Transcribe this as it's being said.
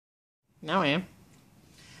Now I am.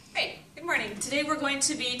 Great. Good morning. Today we're going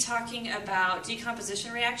to be talking about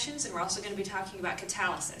decomposition reactions, and we're also going to be talking about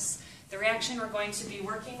catalysis. The reaction we're going to be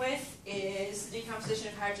working with is the decomposition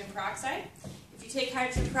of hydrogen peroxide. If you take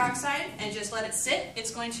hydrogen peroxide and just let it sit,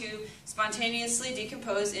 it's going to spontaneously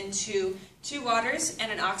decompose into two waters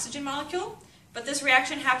and an oxygen molecule, but this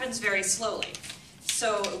reaction happens very slowly.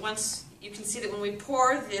 So once you can see that when we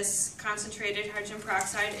pour this concentrated hydrogen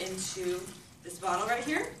peroxide into this bottle right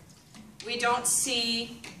here, we don't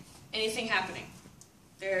see anything happening.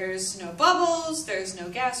 There's no bubbles, there's no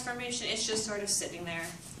gas formation, it's just sort of sitting there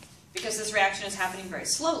because this reaction is happening very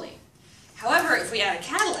slowly. However, if we add a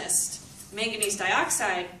catalyst, manganese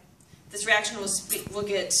dioxide, this reaction will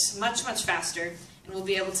get much, much faster, and we'll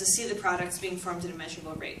be able to see the products being formed at a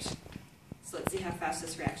measurable rate. So let's see how fast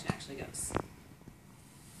this reaction actually goes.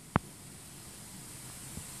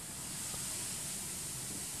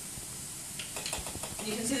 And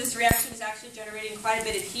you can see this reaction is actually generating quite a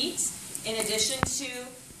bit of heat in addition to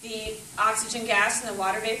the oxygen gas and the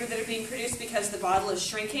water vapor that are being produced because the bottle is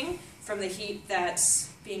shrinking from the heat that's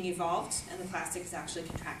being evolved and the plastic is actually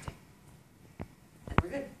contracting. And we're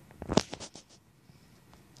good.